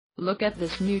Look at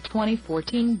this new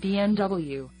 2014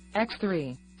 BMW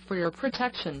X3. For your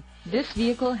protection, this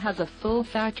vehicle has a full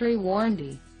factory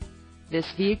warranty.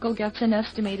 This vehicle gets an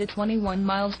estimated 21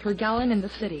 miles per gallon in the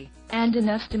city, and an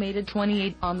estimated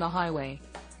 28 on the highway.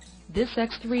 This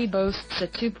X3 boasts a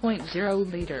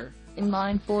 2.0-liter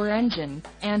inline-4 engine,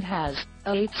 and has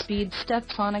a 8-speed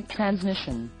step-tronic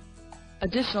transmission.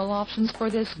 Additional options for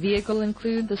this vehicle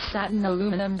include the satin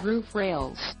aluminum roof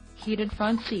rails, heated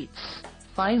front seats,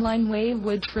 fine line wave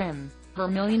wood trim,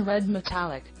 vermilion red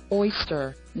metallic,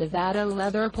 oyster, Nevada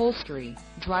leather upholstery,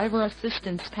 driver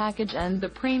assistance package and the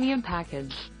premium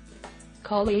package.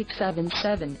 Call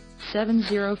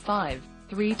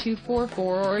 877-705-3244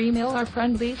 or email our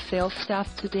friendly sales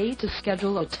staff today to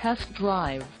schedule a test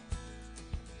drive.